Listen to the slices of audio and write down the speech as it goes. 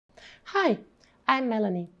Hi, I'm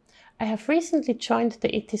Melanie. I have recently joined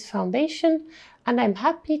the ITIS Foundation and I'm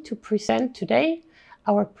happy to present today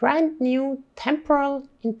our brand new Temporal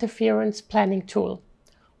Interference Planning Tool,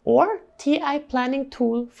 or TI Planning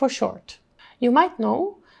Tool for short. You might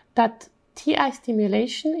know that TI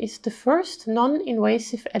stimulation is the first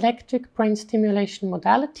non-invasive electric brain stimulation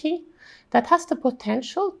modality that has the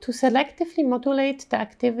potential to selectively modulate the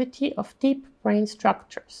activity of deep brain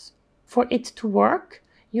structures. For it to work,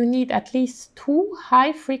 you need at least two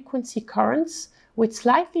high-frequency currents with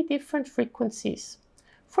slightly different frequencies.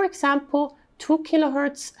 For example, 2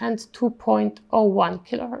 kHz and 2.01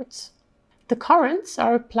 kHz. The currents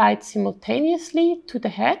are applied simultaneously to the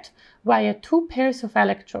head via two pairs of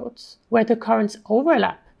electrodes. Where the currents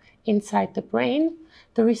overlap inside the brain,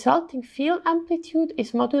 the resulting field amplitude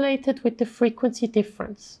is modulated with the frequency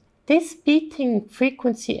difference. This beating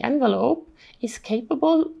frequency envelope is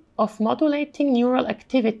capable of modulating neural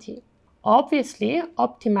activity. Obviously,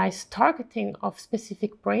 optimized targeting of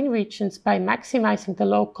specific brain regions by maximizing the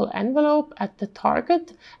local envelope at the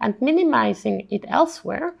target and minimizing it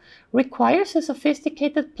elsewhere requires a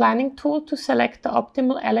sophisticated planning tool to select the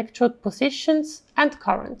optimal electrode positions and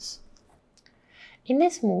currents. In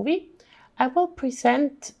this movie, I will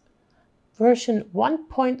present version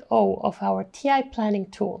 1.0 of our TI planning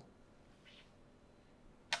tool.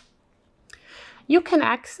 You can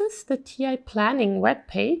access the TI Planning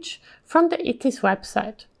webpage from the ITIS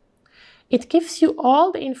website. It gives you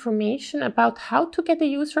all the information about how to get a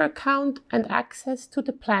user account and access to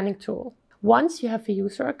the planning tool. Once you have a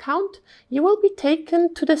user account, you will be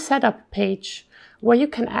taken to the setup page, where you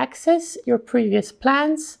can access your previous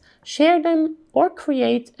plans, share them, or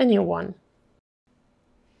create a new one.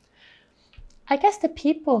 I guess the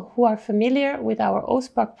people who are familiar with our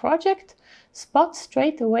OSPARK project spot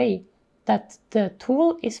straight away that the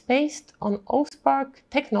tool is based on OSPARK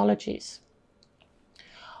technologies.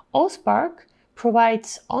 OSPARK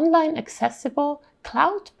provides online accessible,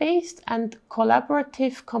 cloud-based and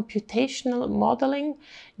collaborative computational modeling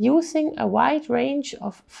using a wide range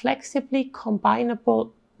of flexibly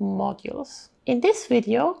combinable modules. In this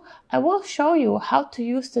video, I will show you how to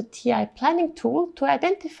use the TI planning tool to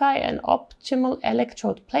identify an optimal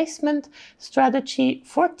electrode placement strategy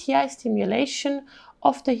for TI stimulation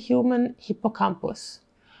of the human hippocampus.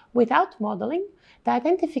 Without modeling, the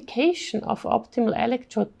identification of optimal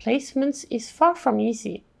electrode placements is far from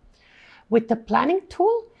easy. With the planning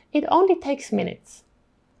tool, it only takes minutes.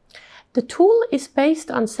 The tool is based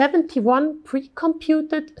on 71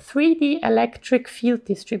 pre-computed 3D electric field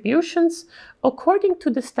distributions according to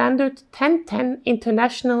the standard 1010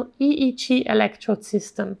 International EEG electrode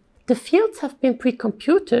system. The fields have been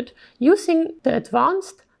pre-computed using the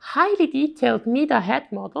advanced, highly detailed MEDA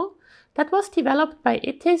head model that was developed by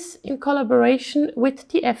ITIS in collaboration with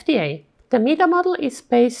the FDA. The MEDA model is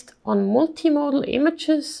based on multimodal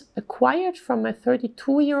images acquired from a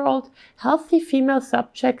 32-year-old healthy female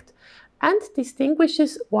subject and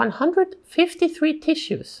distinguishes 153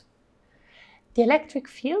 tissues. The electric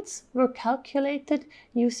fields were calculated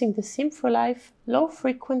using the SimForLife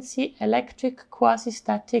low-frequency electric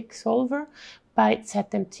quasi-static solver by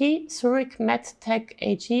ZMT Zurich MedTech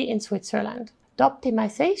AG in Switzerland. The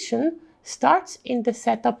optimization starts in the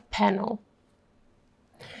setup panel.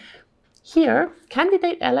 Here,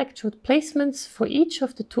 candidate electrode placements for each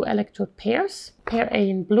of the two electrode pairs, pair A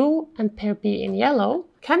in blue and pair B in yellow,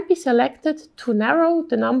 can be selected to narrow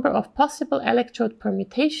the number of possible electrode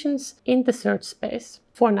permutations in the search space.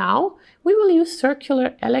 For now, we will use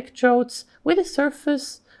circular electrodes with a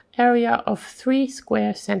surface area of 3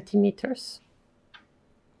 square centimeters.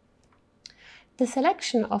 The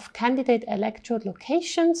selection of candidate electrode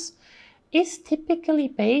locations is typically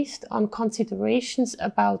based on considerations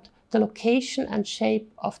about the location and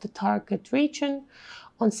shape of the target region,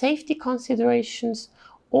 on safety considerations,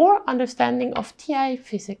 or understanding of TI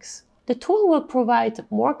physics. The tool will provide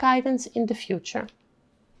more guidance in the future.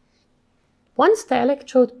 Once the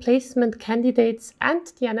electrode placement candidates and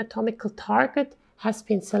the anatomical target has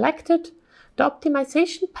been selected, the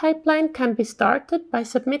optimization pipeline can be started by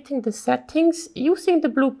submitting the settings using the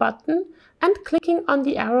blue button and clicking on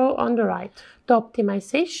the arrow on the right. The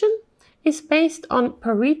optimization is based on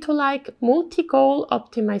Pareto-like multi-goal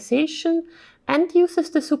optimization and uses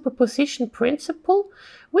the superposition principle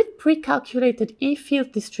with pre-calculated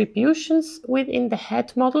E-field distributions within the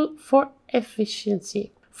head model for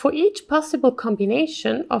efficiency. For each possible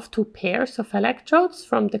combination of two pairs of electrodes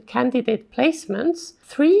from the candidate placements,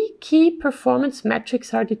 3 key performance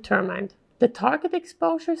metrics are determined: the target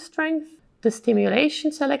exposure strength, the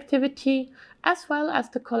stimulation selectivity, as well as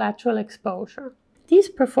the collateral exposure. These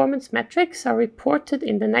performance metrics are reported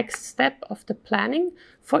in the next step of the planning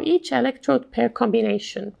for each electrode pair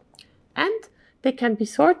combination, and they can be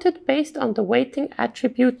sorted based on the weighting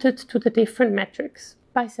attributed to the different metrics.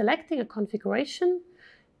 By selecting a configuration,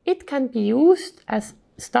 it can be used as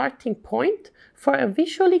a starting point for a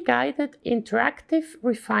visually guided interactive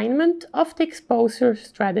refinement of the exposure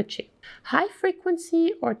strategy.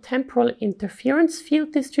 High-frequency or temporal interference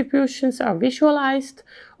field distributions are visualized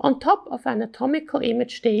on top of anatomical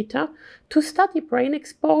image data to study brain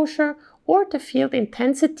exposure or the field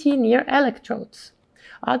intensity near electrodes.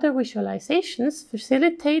 Other visualizations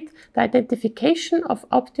facilitate the identification of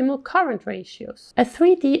optimal current ratios. A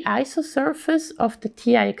 3D isosurface of the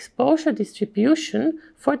TI exposure distribution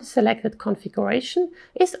for the selected configuration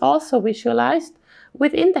is also visualized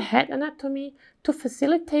within the head anatomy to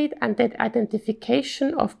facilitate the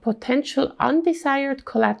identification of potential undesired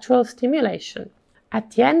collateral stimulation.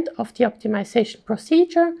 At the end of the optimization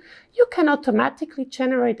procedure, you can automatically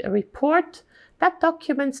generate a report that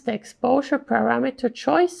documents the exposure parameter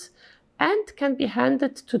choice and can be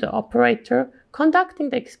handed to the operator conducting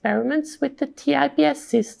the experiments with the TIBS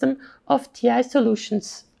system of TI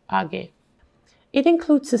Solutions AG. It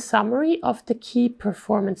includes a summary of the key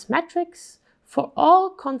performance metrics for all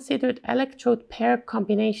considered electrode pair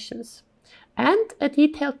combinations and a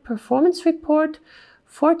detailed performance report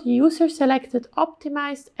for the user-selected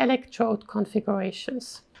optimized electrode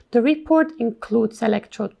configurations. The report includes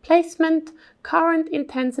electrode placement, current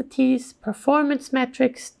intensities, performance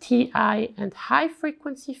metrics, TI and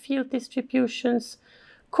high-frequency field distributions,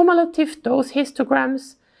 cumulative dose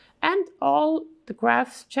histograms, and all the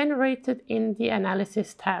graphs generated in the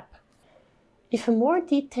Analysis tab. If a more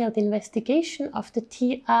detailed investigation of the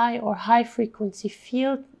TI or high-frequency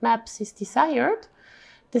field maps is desired,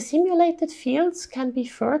 the simulated fields can be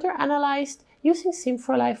further analyzed using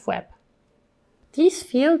Sim4Life Web. These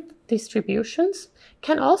field distributions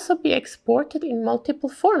can also be exported in multiple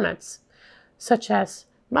formats, such as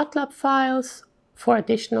MATLAB files for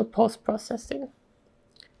additional post-processing.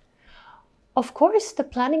 Of course, the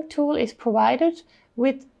planning tool is provided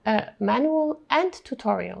with a manual and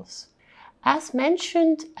tutorials. As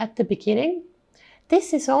mentioned at the beginning,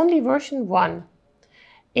 this is only version 1.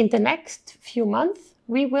 In the next few months,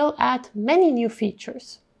 we will add many new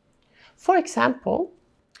features. For example,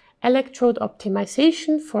 electrode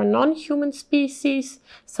optimization for non-human species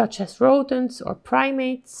such as rodents or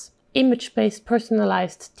primates, image-based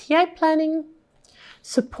personalized TI planning,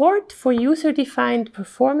 support for user-defined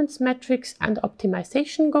performance metrics and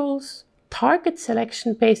optimization goals, target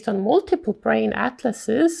selection based on multiple brain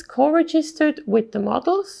atlases co-registered with the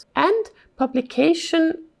models, and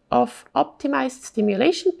publication of optimized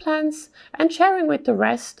stimulation plans and sharing with the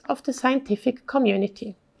rest of the scientific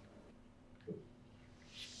community.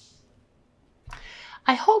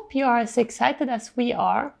 I hope you are as excited as we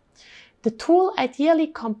are. The tool ideally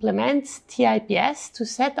complements TIBS to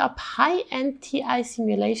set up high-end TI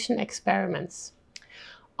simulation experiments.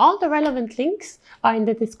 All the relevant links are in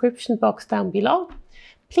the description box down below.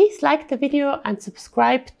 Please like the video and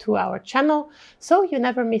subscribe to our channel so you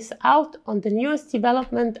never miss out on the newest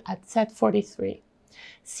development at Z43.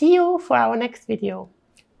 See you for our next video.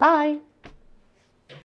 Bye!